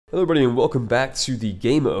Hello everybody and welcome back to the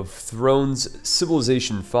Game of Thrones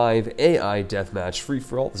Civilization 5 AI Deathmatch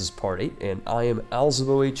Free-For-All. This is part 8 and I am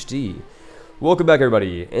AlzaboHD. Welcome back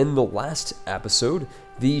everybody. In the last episode,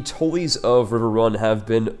 the Tullys of River Run have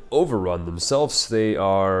been overrun themselves. They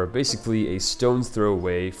are basically a stone's throw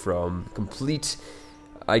away from complete,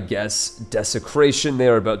 I guess, desecration. They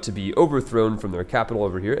are about to be overthrown from their capital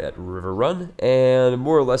over here at River Run and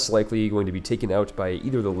more or less likely going to be taken out by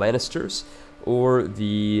either the Lannisters or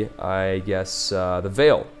the, I guess, the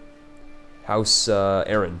Vale. House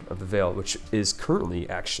Aaron of the Vale, which is currently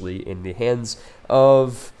actually in the hands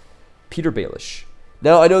of Peter Baelish.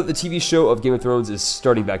 Now, I know that the TV show of Game of Thrones is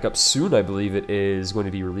starting back up soon. I believe it is going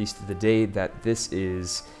to be released the day that this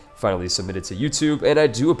is finally submitted to YouTube, and I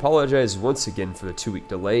do apologize once again for the 2-week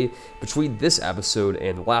delay between this episode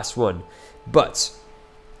and the last one, but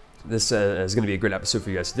this is going to be a great episode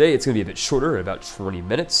for you guys today. It's going to be a bit shorter, about 20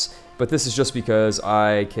 minutes, but this is just because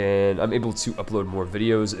I'm able to upload more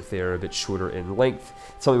videos if they are a bit shorter in length.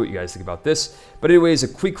 Tell me what you guys think about this. But anyways, a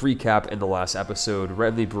quick recap in the last episode.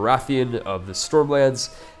 Renly Baratheon of the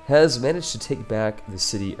Stormlands has managed to take back the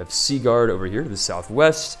city of Seaguard over here to the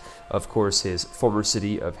southwest. Of course, his former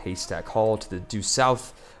city of Haystack Hall to the due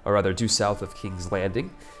south of King's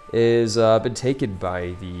Landing is been taken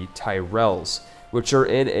by the Tyrells, which are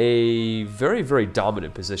in a very, very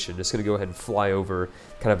dominant position. Just going to go ahead and fly over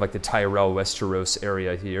kind of like the Tyrell Westeros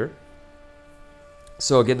area here.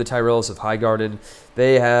 So again, the Tyrells of Highgarden,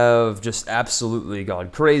 they have just absolutely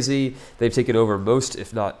gone crazy. They've taken over most,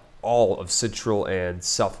 if not all, of central and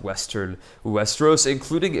southwestern Westeros,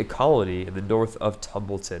 including a colony in the north of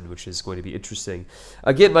Tumbleton, which is going to be interesting.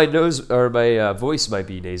 Again, my voice might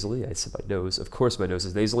be nasally. I said my nose. Of course, my nose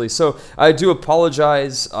is nasally. So I do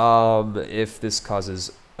apologize if this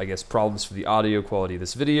causes, I guess, problems for the audio quality of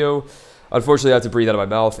this video. Unfortunately, I have to breathe out of my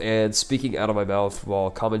mouth, and speaking out of my mouth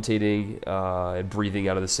while commentating and breathing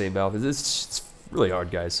out of the same mouth, it's really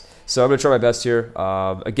hard, guys. So I'm going to try my best here.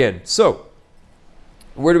 Again, so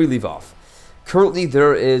where do we leave off? Currently,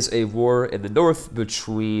 there is a war in the north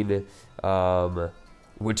between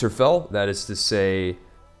Winterfell, that is to say,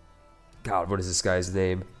 God, what is this guy's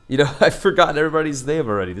name? You know, I've forgotten everybody's name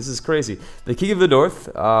already. This is crazy. The King of the North,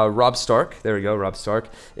 Robb Stark, there we go, Robb Stark,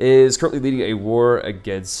 is currently leading a war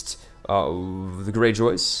against the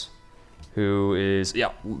Greyjoys, who is,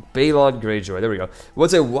 Balon Greyjoy. There we go.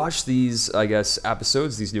 Once I watch these, I guess,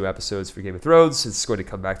 episodes, these new episodes for Game of Thrones, it's going to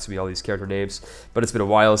come back to me, all these character names, but it's been a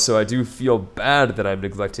while, so I do feel bad that I'm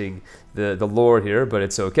neglecting the lore here, but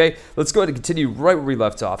it's okay. Let's go ahead and continue right where we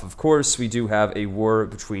left off. Of course, we do have a war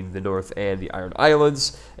between the North and the Iron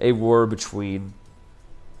Islands, a war between,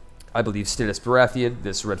 I believe, Stannis Baratheon,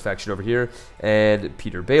 this red faction over here, and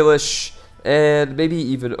Peter Baelish, and maybe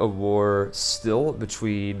even a war still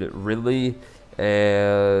between Renly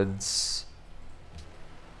and...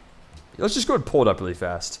 Let's just go and pull it up really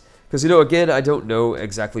fast. Because, you know, again, I don't know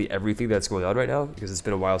exactly everything that's going on right now, because it's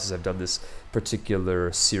been a while since I've done this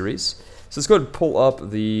particular series. So let's go ahead and pull up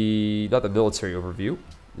the, not the military overview,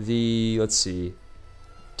 the, let's see,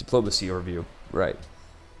 diplomacy overview. Right.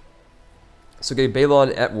 So getting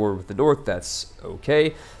Balon at war with the North, that's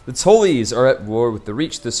okay. The Tullys are at war with the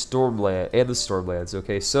Reach, the Stormlands.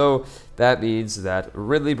 Okay, so that means that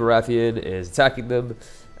Renly Baratheon is attacking them,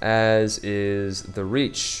 as is the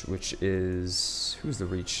Reach, which is... Who's the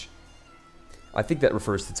Reach? I think that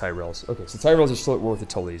refers to Tyrells. Okay, so Tyrells are still at war with the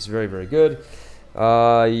Tullys. Very, very good.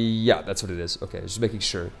 Yeah, that's what it is. Okay, just making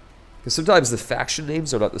sure. Because sometimes the faction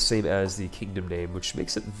names are not the same as the kingdom name, which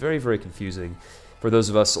makes it very, very confusing for those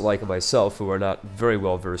of us like myself who are not very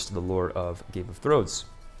well versed in the lore of Game of Thrones.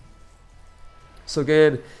 So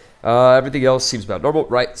again, everything else seems about normal.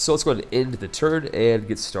 Right, so let's go ahead and end the turn and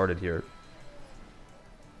get started here.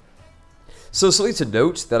 So something to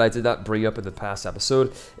note that I did not bring up in the past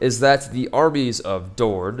episode is that the armies of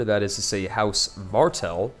Dorne, that is to say House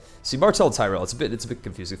Martell, see Martell and Tyrell, it's a bit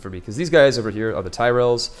confusing for me because these guys over here are the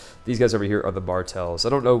Tyrells, these guys over here are the Martells. I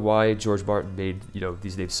don't know why George Martin made, you know,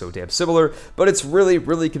 these names so damn similar, but it's really,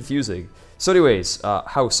 really confusing. So anyways,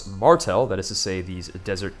 House Martell, that is to say these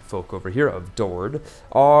desert folk over here of Dorne,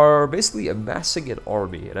 are basically amassing an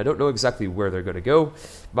army, and I don't know exactly where they're going to go.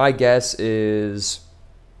 My guess is...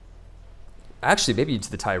 actually, maybe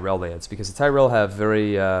into the Tyrell lands, because the Tyrell have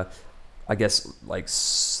very, I guess, like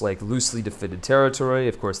loosely defended territory.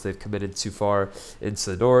 Of course, they've committed too far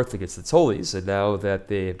into the north against the Tullys, and now that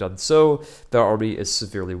they have done so, their army is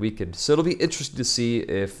severely weakened. So it'll be interesting to see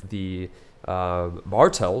if the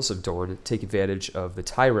Martells of Dorne take advantage of the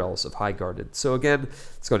Tyrells of Highgarden. So again,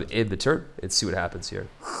 let's go to end the turn and see what happens here.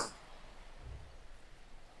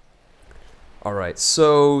 Alright,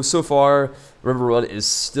 so far, River Run is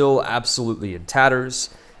still absolutely in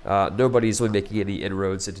tatters. Nobody's really making any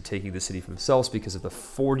inroads into taking the city for themselves because of the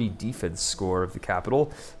 40 defense score of the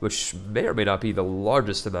capital, which may or may not be the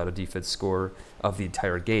largest amount of defense score of the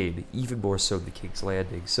entire game, even more so than King's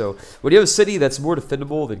Landing. So when you have a city that's more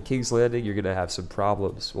defendable than King's Landing, you're going to have some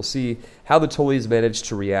problems. We'll see how the Tullys manage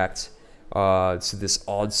to react to this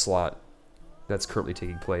onslaught that's currently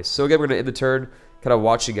taking place. So again, we're going to end the turn, kind of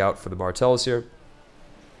watching out for the Martells here.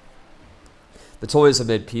 The Tullys have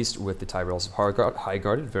made peace with the Tyrells of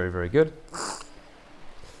Highgarden. Very, very good.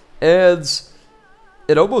 And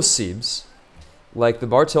it almost seems like the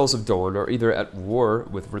Martells of Dorne are either at war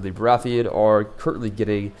with Ridley Baratheon or currently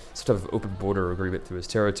getting some type of open border agreement through his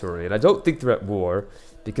territory. And I don't think they're at war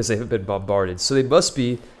because they haven't been bombarded. So they must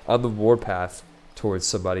be on the warpath towards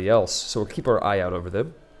somebody else. So we'll keep our eye out over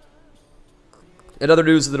them. In other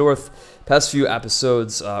news in the north, past few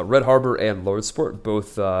episodes, Red Harbor and Lordsport,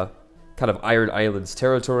 both kind of Iron Islands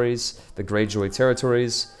territories, the Greyjoy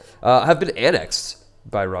territories, have been annexed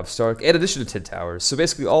by Robb Stark, in addition to 10 Towers. So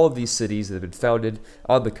basically all of these cities that have been founded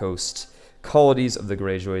on the coast, colonies of the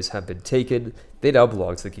Greyjoys, have been taken. They now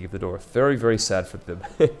belong to the King of the North. Very, very sad for them.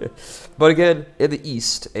 But again, in the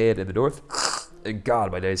east and in the north, and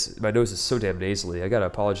God, my nose is so damn nasally. I gotta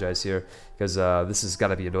apologize here, because this has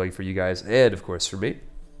gotta be annoying for you guys, and of course for me.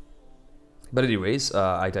 But anyways,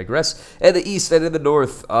 I digress. In the east and in the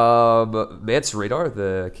north, Mance Radar,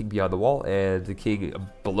 the king beyond the wall, and the king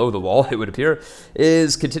below the wall, it would appear,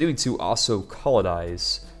 is continuing to also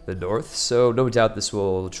colonize the north. So no doubt this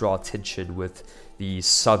will draw attention with the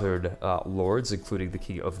southern lords, including the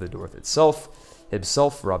king of the north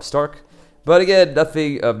himself, Robb Stark. But again,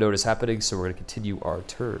 nothing of note is happening, so we're going to continue our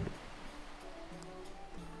turn.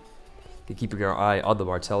 Keeping our eye on the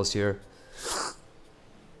Martells here,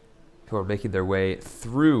 who are making their way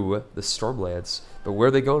through the Stormlands. But where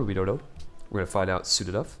are they going, we don't know. We're going to find out soon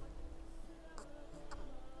enough.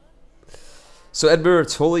 So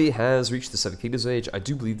Edmure Tully has reached the Seven Kingdoms age. I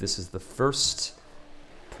do believe this is the first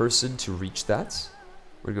person to reach that.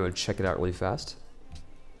 We're going to go and check it out really fast.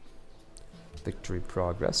 Victory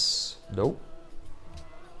progress. Nope.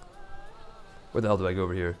 Where the hell do I go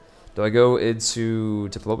over here? Do I go into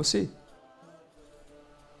diplomacy?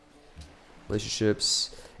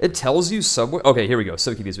 Relationships. It tells you somewhere. Okay, here we go.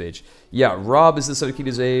 Seven Kingdoms age. Yeah, Robb is the Seven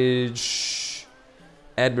Kingdoms age.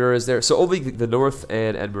 Edmure is there. So only the North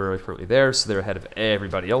and Edmure are currently there. So they're ahead of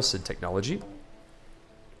everybody else in technology.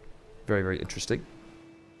 Very, very interesting.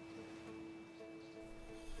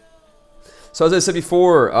 So as I said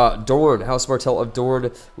before, Dorne, House Martell of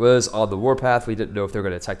Dorne was on the warpath. We didn't know if they were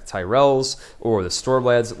going to attack the Tyrells or the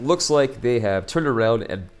Stormlands. It looks like they have turned around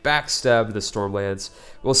and backstabbed the Stormlands.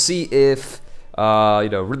 We'll see if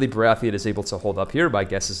Ridley Baratheon is able to hold up here. My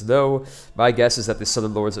guess is no. My guess is that the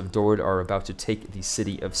Southern Lords of Dorne are about to take the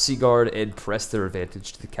city of Seaguard and press their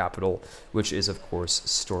advantage to the capital, which is, of course,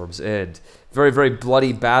 Storm's End. Very, very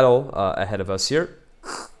bloody battle ahead of us here.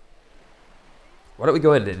 Why don't we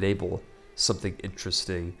go ahead and enable something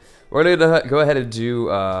interesting? We're going to go ahead and do,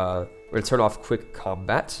 we're going to turn off quick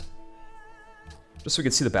combat, just so we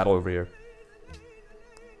can see the battle over here.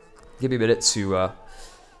 Give me a minute to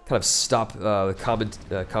kind of stop the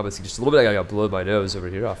commenting just a little bit. I got to blow my nose over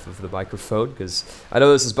here off of the microphone, because I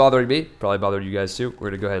know this is bothering me, probably bothering you guys too. We're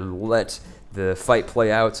going to go ahead and let the fight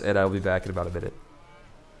play out, and I'll be back in about a minute.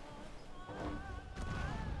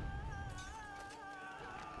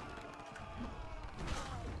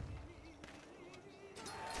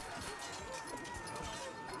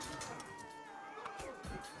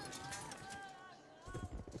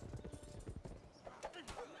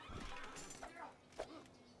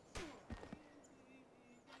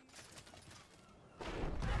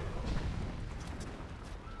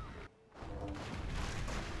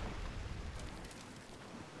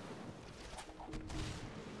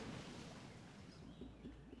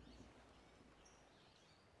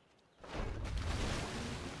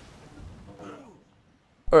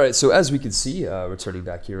 Alright, so as we can see, returning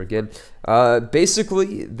back here again,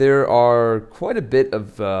 basically there are quite a bit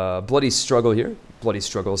of bloody struggles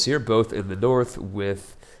here, both in the north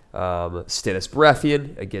with Stannis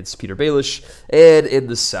Baratheon against Peter Baelish, and in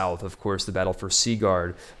the south, of course, the battle for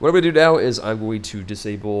Seaguard. What I'm going to do now is I'm going to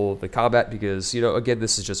disable the combat because, again,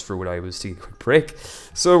 this is just for when I was taking a quick break,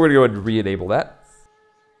 so we're going to go ahead and re-enable that.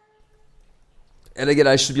 And again,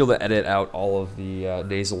 I should be able to edit out all of the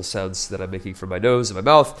nasal sounds that I'm making from my nose and my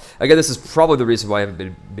mouth. Again, this is probably the reason why I haven't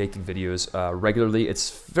been making videos regularly.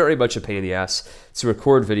 It's very much a pain in the ass to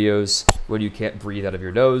record videos when you can't breathe out of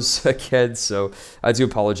your nose again. So I do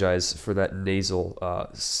apologize for that nasal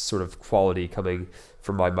sort of quality coming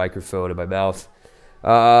from my microphone and my mouth.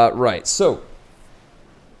 Right, so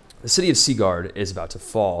the city of Seaguard is about to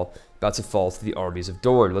fall to the armies of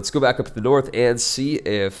Dorne. Let's go back up to the north and see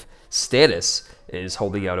if Stannis is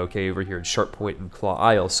holding out okay over here in Sharp Point and Claw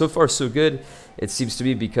Isle. So far, so good, it seems to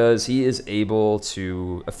me, because he is able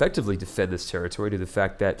to effectively defend this territory due to the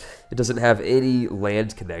fact that it doesn't have any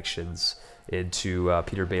land connections into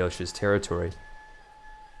Peter Baelish's territory.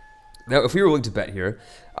 Now, if we were willing to bet here,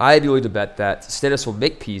 I'd be willing to bet that Stannis will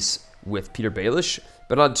make peace with Peter Baelish,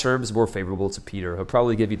 but on terms more favorable to Peter. He'll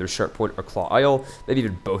probably give either Sharp Point or Claw Isle, maybe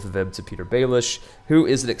even both of them to Peter Baelish, who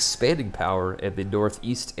is an expanding power in the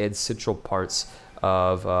northeast and central parts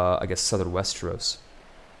of, I guess, southern Westeros.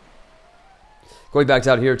 Going back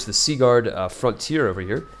down here to the Seaguard frontier over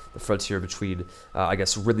here, the frontier between, I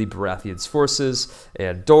guess, Ridley Baratheon's forces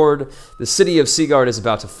and Dorne. The city of Seaguard is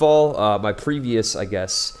about to fall. My previous, I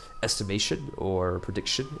guess, estimation or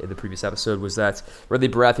prediction in the previous episode was that Ridley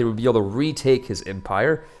Baratheon would be able to retake his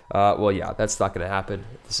empire. Well, yeah, that's not going to happen.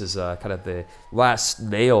 This is kind of the last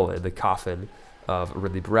nail in the coffin of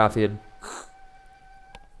Ridley Baratheon.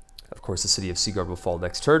 Of course, the city of Seaguard will fall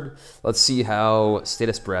next turn. Let's see how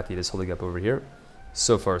Stannis Baratheon is holding up over here.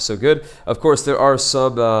 So far, so good. Of course, there are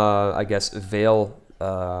some, I guess, Vale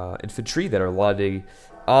infantry that are landing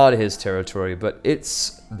on his territory, but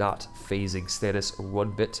it's not phasing Stannis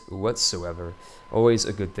one bit whatsoever. Always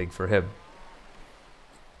a good thing for him.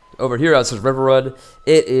 Over here outside of Riverrun,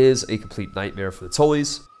 it is a complete nightmare for the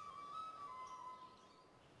Tullys.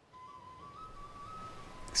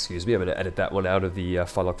 Excuse me, I'm going to edit that one out of the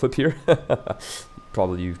final clip here.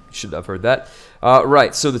 Probably you shouldn't have heard that.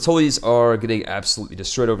 Right, so the Tullys are getting absolutely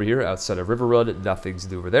destroyed over here outside of Riverrun. Nothing's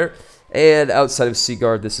new over there. And outside of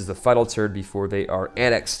Seaguard, this is the final turn before they are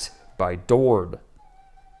annexed by Dorne.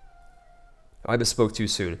 I misspoke too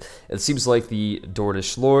soon. It seems like the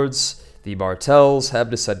Dornish lords, the Martells, have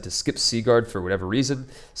decided to skip Seaguard for whatever reason.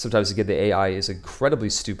 Sometimes, again, the AI is incredibly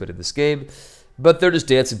stupid in this game. But they're just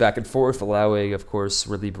dancing back and forth, allowing, of course,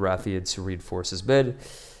 Ridley Baratheon to reinforce his men.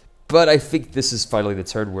 But I think this is finally the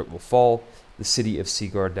turn where it will fall. The city of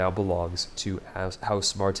Seaguard now belongs to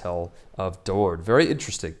House Martell of Dorne. Very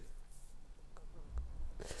interesting.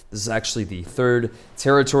 This is actually the third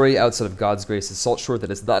territory outside of God's Grace and Saltshore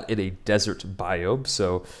that is not in a desert biome.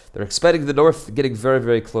 So they're expanding to the north, getting very,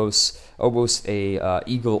 very close. Almost a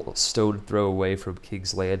eagle stone throw away from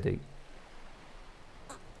King's Landing.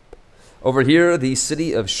 Over here, the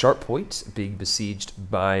city of Sharp Point, being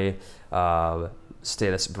besieged by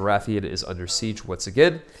Stannis Baratheon, is under siege once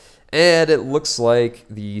again. And it looks like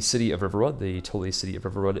the city of Riverrun, the Tully city of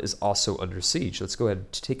Riverrun, is also under siege. Let's go ahead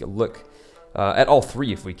and take a look at all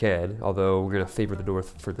three if we can, although we're going to favor the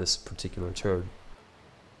north for this particular turn.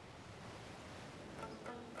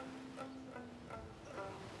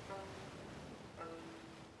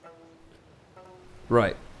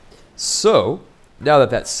 Right. So now that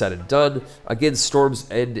that's said and done, again,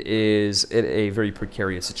 Storm's End is in a very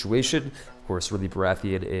precarious situation. Of course, Ridley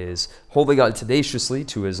Baratheon is holding on tenaciously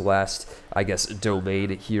to his last, I guess, domain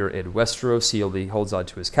here in Westeros. He only holds on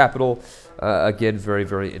to his capital. Again, very,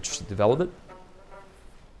 very interesting development.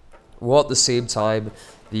 While at the same time,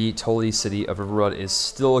 the Tully city of Riverrun is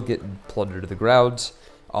still getting plundered to the ground.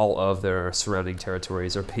 All of their surrounding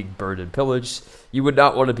territories are being burned and pillaged. You would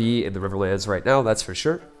not want to be in the Riverlands right now, that's for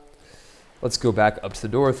sure. Let's go back up to the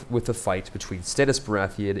north with the fight between Stannis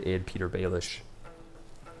Baratheon and Peter Baelish.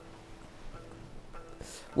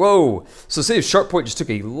 Whoa! So City of Sharp Point just took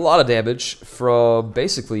a lot of damage from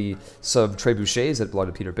basically some trebuchets that belong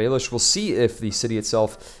to Peter Baelish. We'll see if the city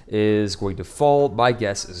itself is going to fall. My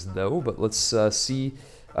guess is no, but let's see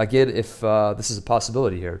again if this is a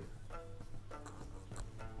possibility here.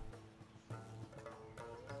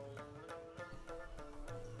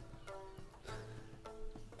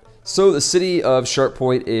 So the city of Sharp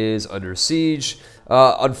Point is under siege.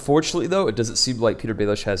 Unfortunately, though, it doesn't seem like Peter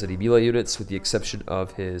Baelish has any melee units, with the exception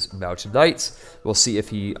of his mounted knights. We'll see if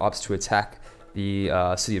he opts to attack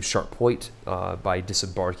the city of Sharp Point by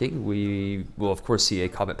disembarking. We will, of course, see a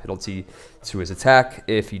combat penalty to his attack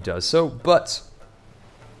if he does so. But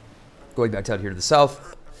going back down here to the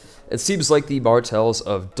south, it seems like the Martells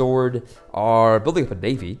of Dorne are building up a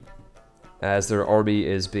navy, as their army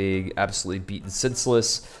is being absolutely beaten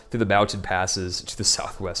senseless through the mountain passes to the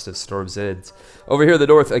southwest of Storm's End. Over here in the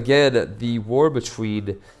north, again, the war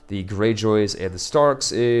between the Greyjoys and the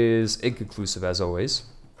Starks is inconclusive as always.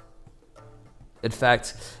 In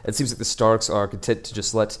fact, it seems like the Starks are content to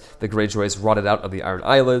just let the Greyjoys rot it out on the Iron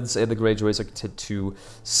Islands, and the Greyjoys are content to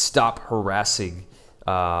stop harassing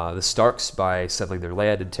the Starks by settling their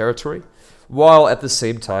land and territory, while at the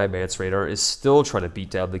same time Mance Rayder is still trying to beat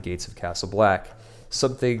down the gates of Castle Black.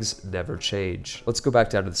 some things never change. Let's go back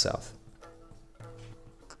down to the south.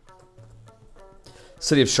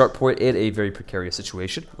 City of Sharp Point in a very precarious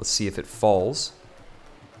situation. Let's see if it falls.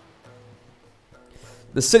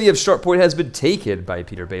 The city of Sharp Point has been taken by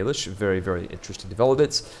Peter Baelish. Very, very interesting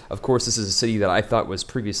developments. Of course, this is a city that I thought was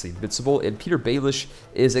previously invincible, and Peter Baelish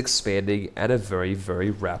is expanding at a very, very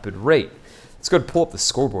rapid rate. Let's go and pull up the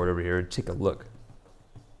scoreboard over here and take a look.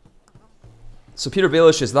 So Peter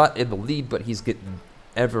Baelish is not in the lead, but he's getting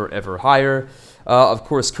ever, ever higher. Of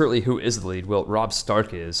course, currently, who is the lead? Well, Robb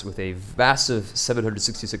Stark is, with a massive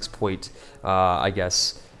 766 point,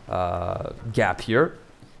 gap here.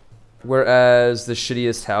 Whereas the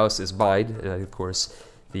shittiest house is mine, and of course,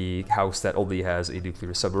 the house that only has a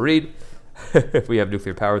nuclear submarine. We have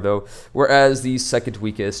nuclear power, though. Whereas the second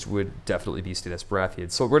weakest would definitely be Stannis Baratheon.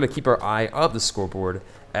 So we're going to keep our eye on the scoreboard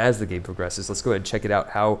as the game progresses. Let's go ahead and check it out,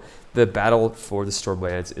 how the battle for the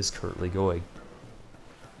Stormlands is currently going.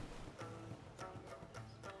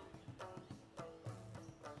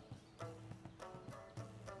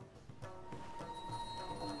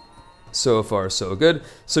 So far, so good.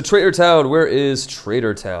 So Traitor Town, where is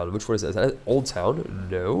Traitor Town? Which one is that? Is that Old Town?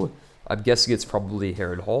 No. I'm guessing it's probably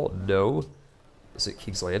Harrenhal. No. Is it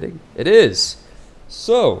King's Landing? It is.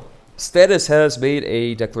 So, Stannis has made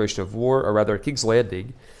a declaration of war, or rather King's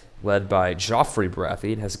Landing, led by Joffrey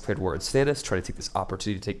Baratheon, has declared war on Stannis, trying to take this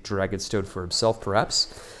opportunity to take Dragonstone for himself,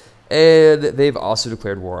 perhaps. And they've also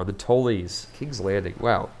declared war on the Tullys. King's Landing,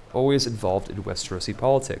 wow. Always involved in Westerosi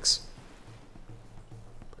politics.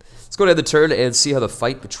 Let's go down the turn and see how the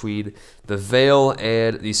fight between the Vale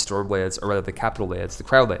and the Stormlands, or rather the Capital Lands, the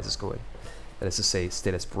Crown Lands, is going. That is to say,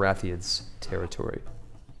 Stannis Baratheon's territory.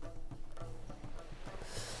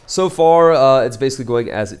 So far, it's basically going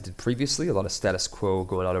as it did previously. A lot of status quo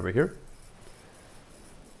going on over here.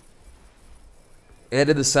 And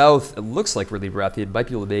in the south, it looks like really Baratheon might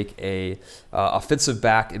be able to make a offensive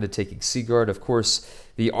back into taking Seaguard. Of course,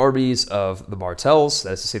 the armies of the Martells,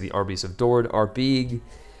 that is to say the armies of Dorne, are being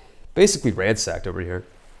basically ransacked over here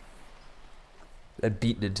and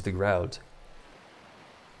beaten into the ground.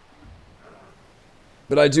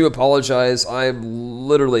 But I do apologize. I'm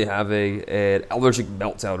literally having an allergic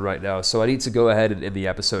meltdown right now, so I need to go ahead and end the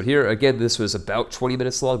episode here. Again, this was about 20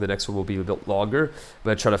 minutes long. The next one will be a bit longer. I'm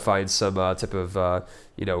going to try to find some type of,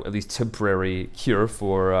 at least temporary cure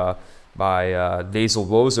for my nasal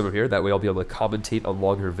woes over here. That way I'll be able to commentate on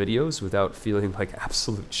longer videos without feeling like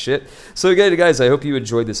absolute shit. So again, guys, I hope you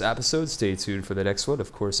enjoyed this episode. Stay tuned for the next one.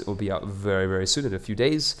 Of course, it will be out very, very soon, in a few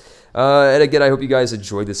days. And again, I hope you guys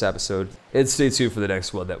enjoyed this episode. And stay tuned for the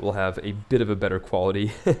next one that will have a bit of a better quality.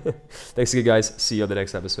 Thanks again, guys. See you on the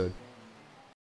next episode.